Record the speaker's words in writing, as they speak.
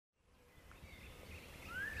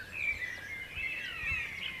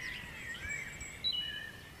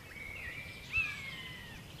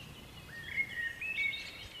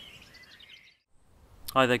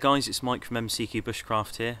Hi there guys, it's Mike from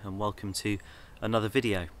MCQBushcraft here and welcome to another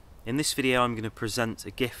video. In this video I'm going to present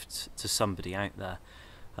a gift to somebody out there.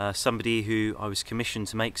 Somebody who I was commissioned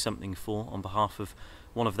to make something for on behalf of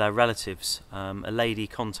one of their relatives. A lady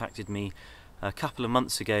contacted me a couple of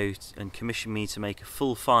months ago and commissioned me to make a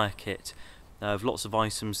full fire kit of lots of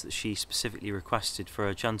items that she specifically requested for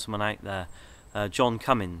a gentleman out there, John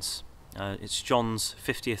Cummins. It's John's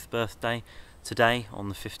 50th birthday today on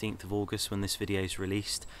the 15th of August when this video is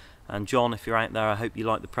released. And John, if you're out there, I hope you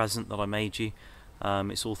like the present that I made you.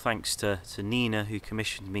 It's all thanks to Nina, who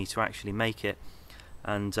commissioned me to actually make it,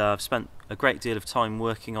 and I've spent a great deal of time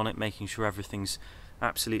working on it, making sure everything's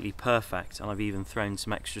absolutely perfect, and I've even thrown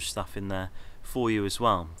some extra stuff in there for you as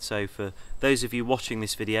well. So for those of you watching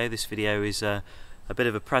this video is a bit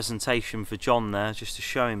of a presentation for John there, just to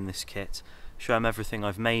show him this kit, show him everything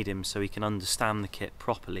I've made him so he can understand the kit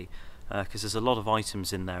properly. Because there's a lot of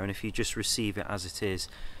items in there, and if you just receive it as it is,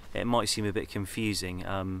 it might seem a bit confusing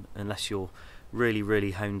unless you're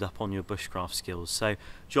really honed up on your bushcraft skills. So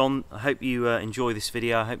John, I hope you enjoy this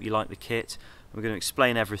video. I hope you like the kit. I'm going to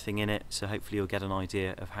explain everything in it, so hopefully you'll get an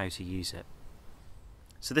idea of how to use it.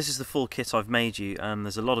 So this is the full kit I've made you, and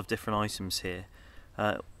there's a lot of different items here.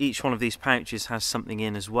 Each one of these pouches has something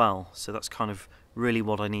in as well, so that's kind of really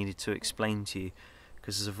what I needed to explain to you,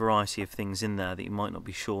 because there's a variety of things in there that you might not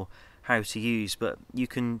be sure how to use, but you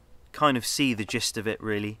can kind of see the gist of it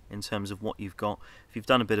really in terms of what you've got. If you've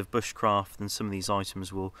done a bit of bushcraft, then some of these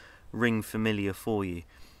items will ring familiar for you.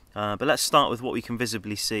 But let's start with what we can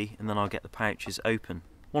visibly see, and then I'll get the pouches open.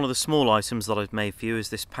 One of the small items that I've made for you is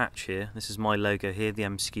this patch here. This is my logo here, the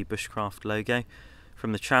MCQBushcraft logo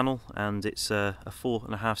from the channel, and it's a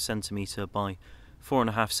 4.5cm by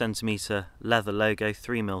 4.5cm leather logo,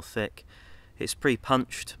 3mm thick. It's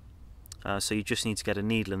pre-punched. So you just need to get a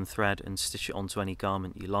needle and thread and stitch it onto any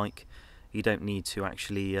garment you like. You don't need to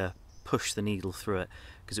actually push the needle through it,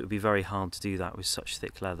 because it would be very hard to do that with such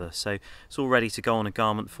thick leather. So it's all ready to go on a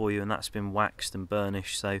garment for you, and that's been waxed and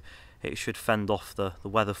burnished, so it should fend off the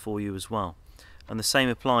weather for you as well. And the same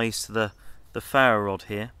applies to the ferro rod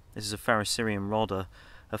here. This is a ferrocerium rod, a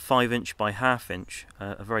 5" by 1/2 inch,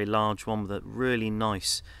 a very large one with a really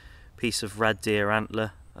nice piece of red deer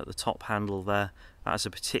antler at the top handle there. That's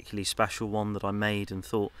a particularly special one that I made and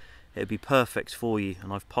thought it would be perfect for you,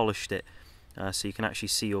 and I've polished it so you can actually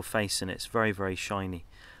see your face in it. It's very shiny.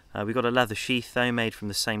 We've got a leather sheath though, made from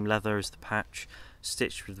the same leather as the patch,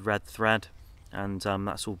 stitched with red thread, and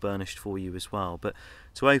that's all burnished for you as well. But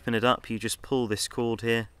to open it up, you just pull this cord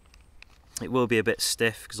here. It will be a bit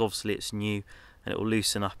stiff because obviously it's new, and it will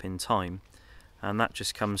loosen up in time, and that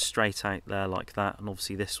just comes straight out there like that, and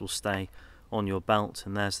obviously this will stay on your belt.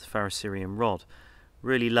 And there's the ferrocerium rod.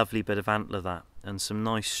 Really lovely bit of antler that, and some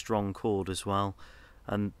nice strong cord as well.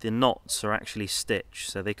 And the knots are actually stitched,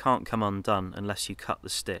 so they can't come undone unless you cut the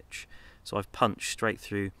stitch. So I've punched straight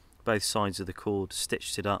through both sides of the cord,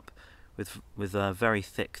 stitched it up with a very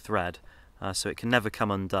thick thread, so it can never come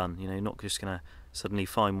undone. You know, you're not just going to suddenly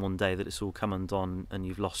find one day that it's all come undone and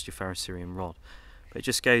you've lost your ferrocerium rod. But it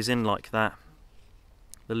just goes in like that.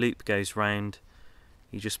 The loop goes round.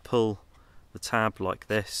 You just pull the tab like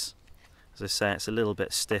this. As I say, it's a little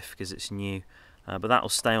bit stiff because it's new, but that will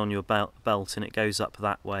stay on your belt, and it goes up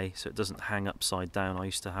that way so it doesn't hang upside down. I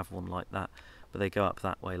used to have one like that, but they go up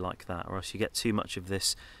that way like that, or else you get too much of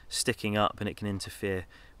this sticking up and it can interfere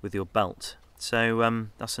with your belt. So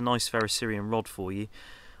that's a nice ferrocerium rod for you.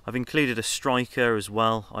 I've included a striker as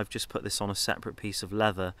well. I've just put this on a separate piece of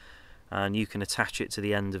leather, and you can attach it to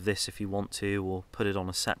the end of this if you want to, or put it on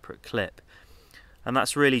a separate clip. And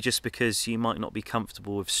that's really just because you might not be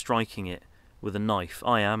comfortable with striking it with a knife.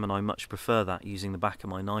 I am, and I much prefer that, using the back of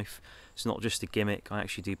my knife. It's not just a gimmick, I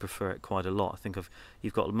actually do prefer it quite a lot. I think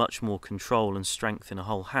you've got much more control and strength in a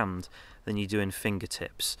whole hand than you do in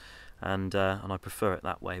fingertips, and I prefer it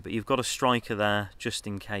that way. But you've got a striker there just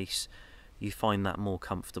in case you find that more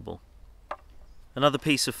comfortable. Another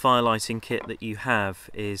piece of firelighting kit that you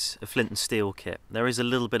have is a flint and steel kit. There is a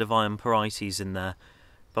little bit of iron parites in there,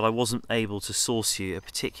 but I wasn't able to source you a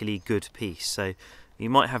particularly good piece, so you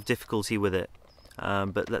might have difficulty with it,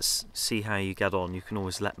 but let's see how you get on. You can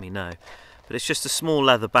always let me know. But it's just a small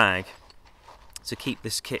leather bag to keep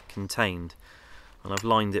this kit contained, and I've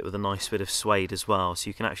lined it with a nice bit of suede as well, so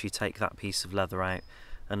you can actually take that piece of leather out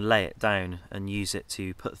and lay it down and use it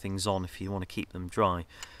to put things on if you want to keep them dry.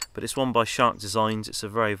 But it's one by Shark Designs. It's a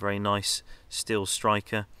very nice steel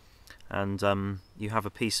striker, and you have a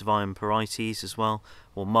piece of iron parites as well,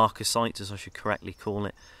 or marcasite as I should correctly call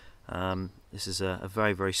it. This is a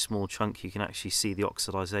very small chunk. You can actually see the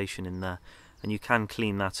oxidization in there, and you can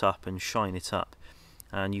clean that up and shine it up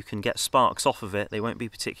and you can get sparks off of it. They won't be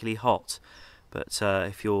particularly hot, but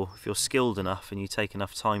if you're skilled enough and you take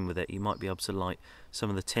enough time with it, you might be able to light some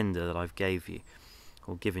of the tinder that I've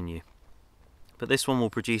given you. But this one will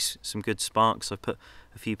produce some good sparks. I put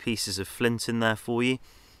a few pieces of flint in there for you.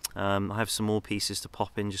 I have some more pieces to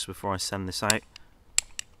pop in just before I send this out.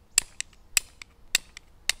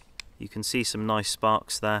 You can see some nice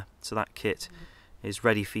sparks there, so that kit is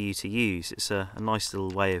ready for you to use. It's a nice little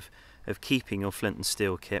way of keeping your flint and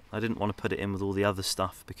steel kit. I didn't want to put it in with all the other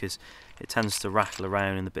stuff because it tends to rattle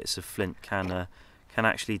around and the bits of flint can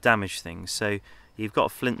actually damage things. So you've got a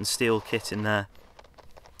flint and steel kit in there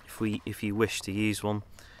if you wish to use one,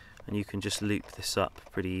 and you can just loop this up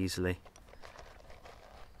pretty easily,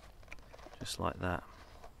 just like that.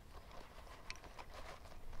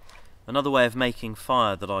 Another way of making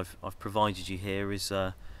fire that I've provided you here is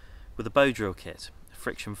with a bow drill kit, a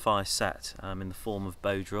friction fire set in the form of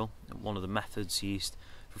bow drill, one of the methods used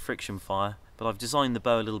for friction fire, but I've designed the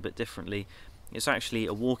bow a little bit differently. It's actually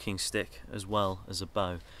a walking stick as well as a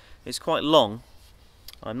bow. It's quite long.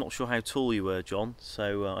 I'm not sure how tall you were, John,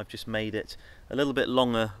 so I've just made it a little bit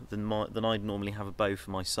longer than I'd normally have a bow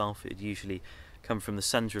for myself. It'd usually come from the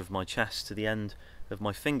centre of my chest to the end of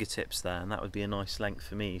my fingertips there, and that would be a nice length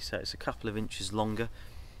for me. So it's a couple of inches longer,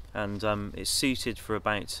 and it's suited for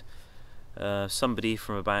about somebody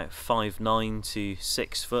from about 5'9" to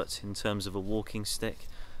 6 foot in terms of a walking stick.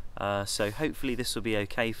 So hopefully this will be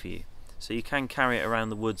okay for you. So you can carry it around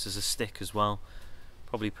the woods as a stick as well.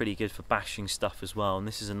 Probably pretty good for bashing stuff as well. And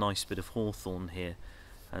this is a nice bit of hawthorn here,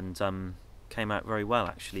 and came out very well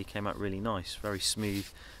actually. Came out really nice, very smooth.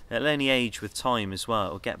 It'll only age with time as well.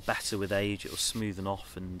 It'll get better with age. It'll smoothen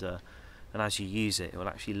off, and as you use it, it will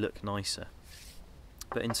actually look nicer.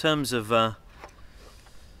 But in terms of the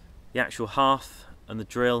actual hearth and the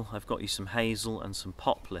drill, I've got you some hazel and some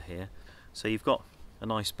poplar here. So you've got a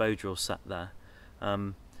nice bow drill set there.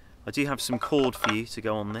 I do have some cord for you to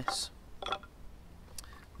go on this.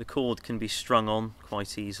 The cord can be strung on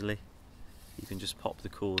quite easily. You can just pop the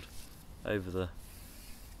cord over the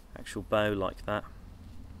actual bow like that,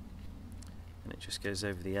 and it just goes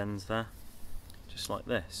over the ends there, just like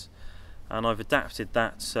this. And I've adapted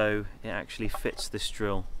that so it actually fits this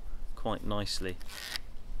drill quite nicely.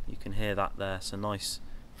 You can hear that there. It's a nice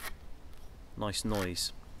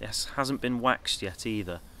noise. It hasn't been waxed yet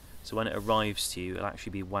either, so when it arrives to you, it'll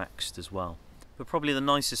actually be waxed as well. But probably the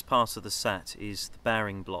nicest part of the set is the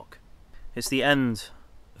bearing block. It's the end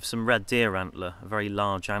of some red deer antler, a very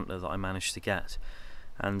large antler that I managed to get,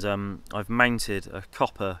 and I've mounted a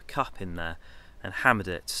copper cup in there and hammered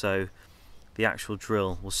it so the actual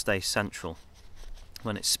drill will stay central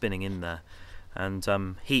when it's spinning in there. And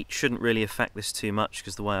heat shouldn't really affect this too much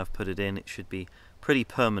because the way I've put it in, it should be pretty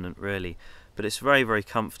permanent really, but it's very, very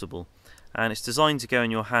comfortable, and it's designed to go in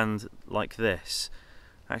your hand like this,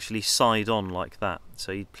 actually side on like that.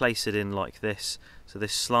 So you'd place it in like this, so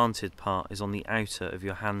this slanted part is on the outer of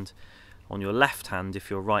your hand, on your left hand if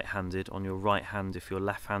you're right-handed, on your right hand if you're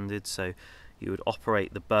left-handed. So you would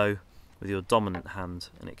operate the bow with your dominant hand,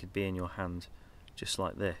 and it could be in your hand just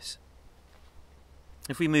like this.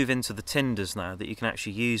 If we move into the tinders now that you can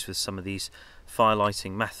actually use with some of these fire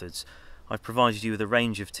lighting methods, I've provided you with a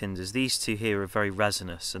range of tinders. These two here are very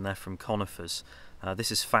resinous and they're from conifers.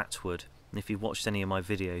 This is fatwood, and if you've watched any of my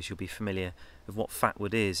videos you'll be familiar with what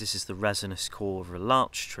fatwood is. This is the resinous core of a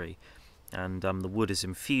larch tree, and the wood is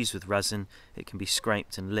infused with resin. It can be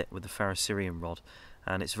scraped and lit with a ferrocerium rod,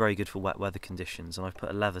 and it's very good for wet weather conditions. And I've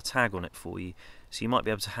put a leather tag on it for you, so you might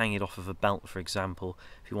be able to hang it off of a belt, for example,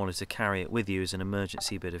 if you wanted to carry it with you as an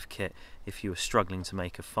emergency bit of kit if you were struggling to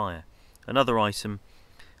make a fire. Another item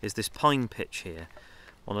is this pine pitch here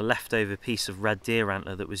on a leftover piece of red deer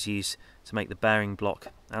antler that was used to make the bearing block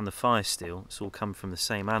and the fire steel. It's all come from the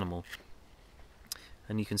same animal,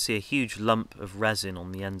 and you can see a huge lump of resin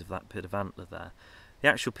on the end of that bit of antler there. The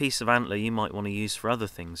actual piece of antler you might want to use for other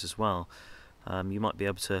things as well. You might be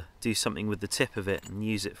able to do something with the tip of it and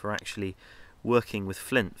use it for actually working with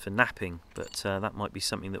flint for napping, but that might be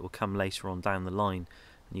something that will come later on down the line,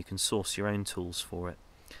 and you can source your own tools for it.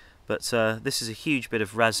 But this is a huge bit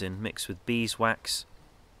of resin mixed with beeswax.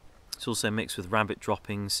 It's also mixed with rabbit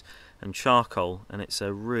droppings and charcoal, and it's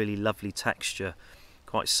a really lovely texture,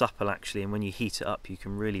 quite supple actually, and when you heat it up you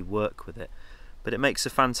can really work with it. But it makes a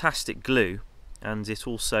fantastic glue, and it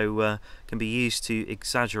also can be used to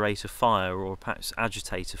exaggerate a fire or perhaps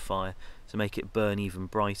agitate a fire to make it burn even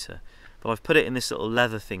brighter. But I've put it in this little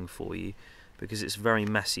leather thing for you because it's very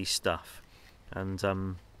messy stuff, and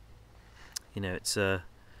you know, it's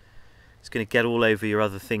going to get all over your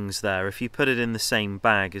other things there. If you put it in the same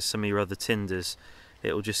bag as some of your other tinders,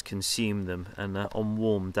 it'll just consume them, and on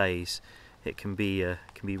warm days it can be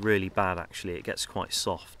really bad actually. It gets quite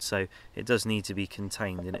soft, so it does need to be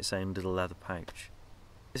contained in its own little leather pouch.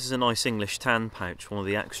 This is a nice English tan pouch, one of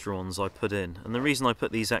the extra ones I put in, and the reason I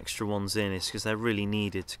put these extra ones in is because they're really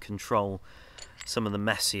needed to control some of the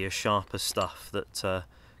messier, sharper stuff that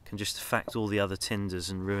can just affect all the other tinders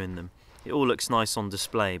and ruin them. It all looks nice on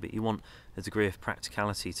display, but you want a degree of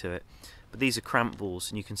practicality to it. But these are cramp balls,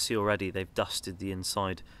 and you can see already they've dusted the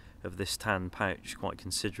inside of this tan pouch quite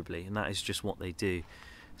considerably, and that is just what they do.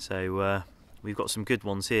 So we've got some good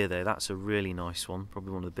ones here though. That's a really nice one,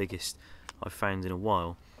 probably one of the biggest I've found in a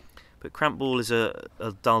while. But cramp ball is a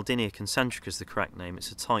Daldinia concentrica is the correct name.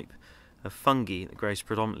 It's a type of fungi that grows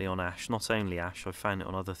predominantly on ash, not only ash, I've found it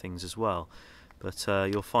on other things as well, but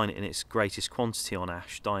you'll find it in its greatest quantity on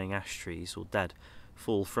ash. Dying ash trees, or dead,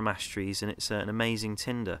 fall from ash trees, and it's an amazing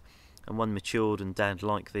tinder. And when matured and dead,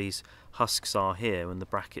 like these husks are here, when the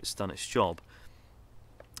bracket's done its job,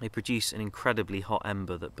 they produce an incredibly hot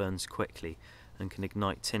ember that burns quickly and can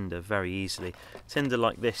ignite tinder very easily. Tinder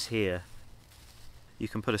like this here, you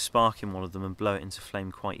can put a spark in one of them and blow it into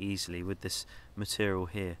flame quite easily with this material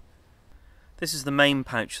here. This is the main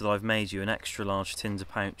pouch that I've made you, an extra large tinder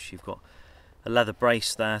pouch. You've got a leather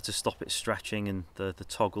brace there to stop it stretching, and the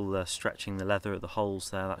toggle stretching the leather at the holes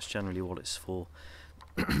there, that's generally what it's for.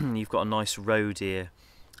 You've got a nice roe deer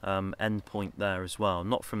end point there as well,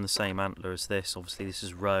 not from the same antler as this. Obviously this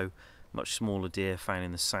is roe, much smaller deer found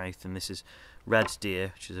in the south, and this is red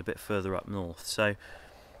deer, which is a bit further up north. So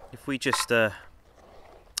if we just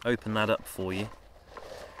open that up for you,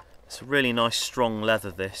 it's a really nice strong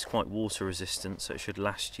leather, this, quite water resistant, so it should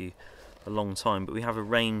last you a long time. But we have a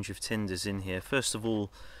range of tinders in here. First of all,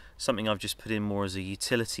 something I've just put in more as a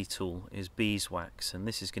utility tool is beeswax, and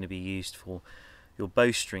this is going to be used for your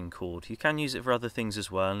bowstring cord. You can use it for other things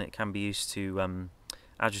as well, and it can be used to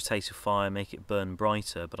agitate a fire, make it burn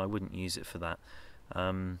brighter, but I wouldn't use it for that.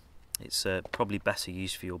 It's probably better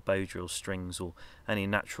used for your bow drill strings or any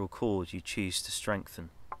natural cord you choose to strengthen.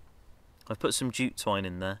 I've put some jute twine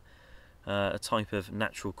in there, a type of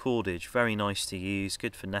natural cordage, very nice to use,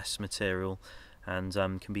 good for nest material, and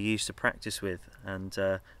can be used to practice with. And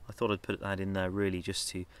I thought I'd put that in there really just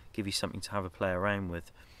to give you something to have a play around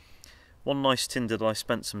with. One nice tinder that I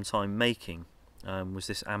spent some time making was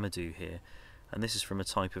this amadou here, and this is from a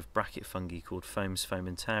type of bracket fungi called Fomes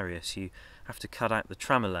fomentarius. You have to cut out the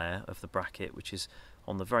trama of the bracket, which is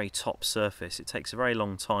on the very top surface. It takes a very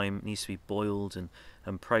long time, it needs to be boiled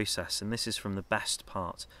and processed, and this is from the best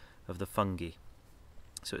part of the fungi.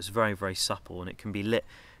 So it's very, very supple, and it can be lit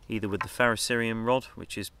either with the ferrocerium rod,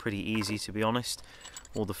 which is pretty easy to be honest,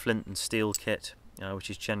 or the flint and steel kit,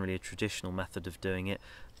 which is generally a traditional method of doing it.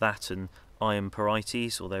 That and iron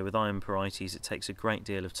porites, although with iron porites it takes a great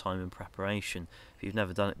deal of time and preparation. If you've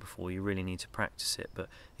never done it before, you really need to practice it, but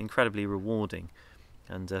incredibly rewarding,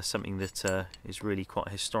 and something that is really quite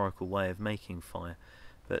a historical way of making fire.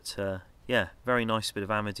 But yeah, very nice bit of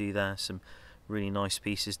amadou there, some really nice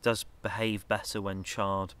pieces. Does behave better when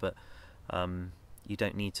charred, but you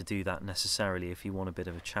don't need to do that necessarily if you want a bit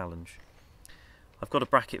of a challenge. I've got a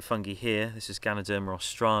bracket fungi here. This is Ganoderma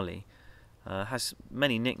australe. Has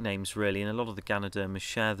many nicknames really, and a lot of the Ganodermas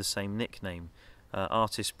share the same nickname.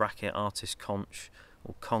 Artist bracket, artist conch,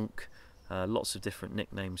 or conch, lots of different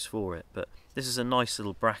nicknames for it. But this is a nice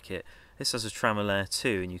little bracket. This has a trama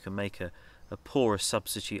too, and you can make a poorer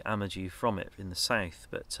substitute amadou from it in the south.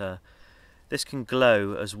 But this can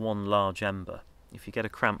glow as one large ember. If you get a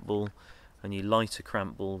cramp ball and you light a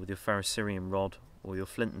cramp ball with your ferrocerium rod or your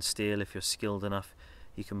flint and steel, if you're skilled enough,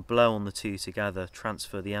 you can blow on the two together,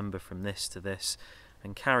 transfer the ember from this to this,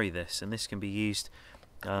 and carry this. And this can be used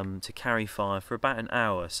to carry fire for about an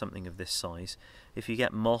hour, something of this size. If you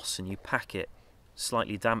get moss and you pack it,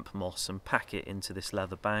 slightly damp moss, and pack it into this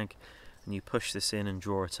leather bag, and you push this in and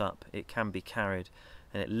draw it up, it can be carried,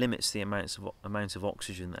 and it limits the amount of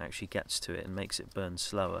oxygen that actually gets to it and makes it burn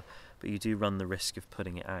slower. But you do run the risk of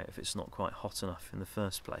putting it out if it's not quite hot enough in the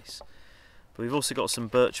first place. But we've also got some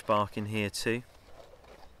birch bark in here too.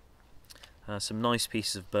 Some nice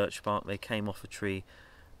pieces of birch bark. They came off a tree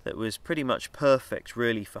that was pretty much perfect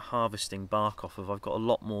really for harvesting bark off of. I've got a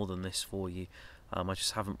lot more than this for you. I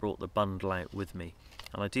just haven't brought the bundle out with me.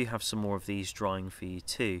 And I do have some more of these drying for you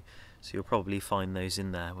too, so you'll probably find those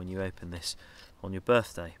in there when you open this on your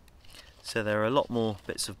birthday. So there are a lot more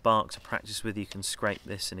bits of bark to practice with. You can scrape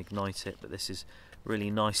this and ignite it, but this is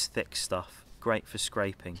really nice thick stuff, great for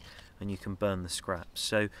scraping, and you can burn the scraps.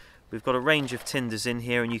 So we've got a range of tinders in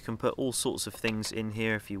here, and you can put all sorts of things in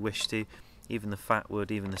here if you wish to. even the fat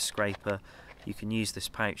wood, even the scraper. You can use this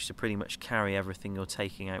pouch to pretty much carry everything you're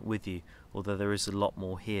taking out with you, although there is a lot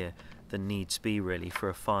more here than needs be really for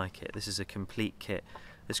a fire kit. This is a complete kit.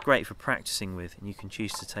 It's great for practicing with, and you can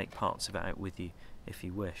choose to take parts of it out with you if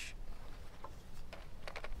you wish.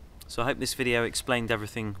 So I hope this video explained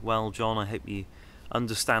everything well, John. I hope you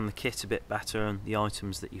understand the kit a bit better and the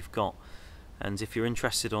items that you've got. And if you're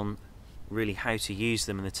interested on really how to use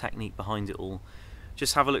them and the technique behind it all,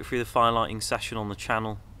 just have a look through the firelighting session on the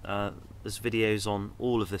channel. There's videos on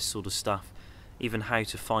all of this sort of stuff, even how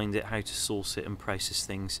to find it, how to source it and process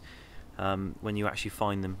things when you actually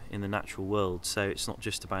find them in the natural world. So it's not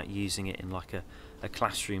just about using it in like a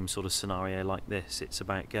classroom sort of scenario like this. It's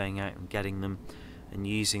about going out and getting them and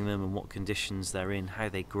using them and what conditions they're in, how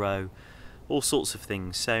they grow, all sorts of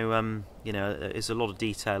things. So you know, there's a lot of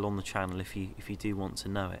detail on the channel if you do want to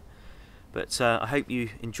know it. But I hope you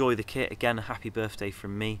enjoy the kit. Again, a happy birthday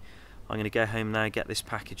from me. I'm going to go home now, get this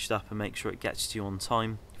packaged up and make sure it gets to you on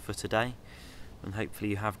time for today, and hopefully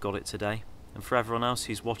you have got it today. And for everyone else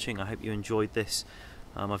who's watching, I hope you enjoyed this.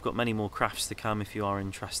 I've got many more crafts to come if you are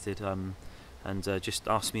interested, and just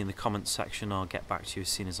ask me in the comments section. I'll get back to you as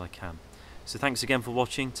soon as I can. So thanks again for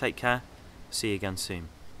watching, take care, see you again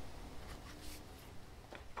soon.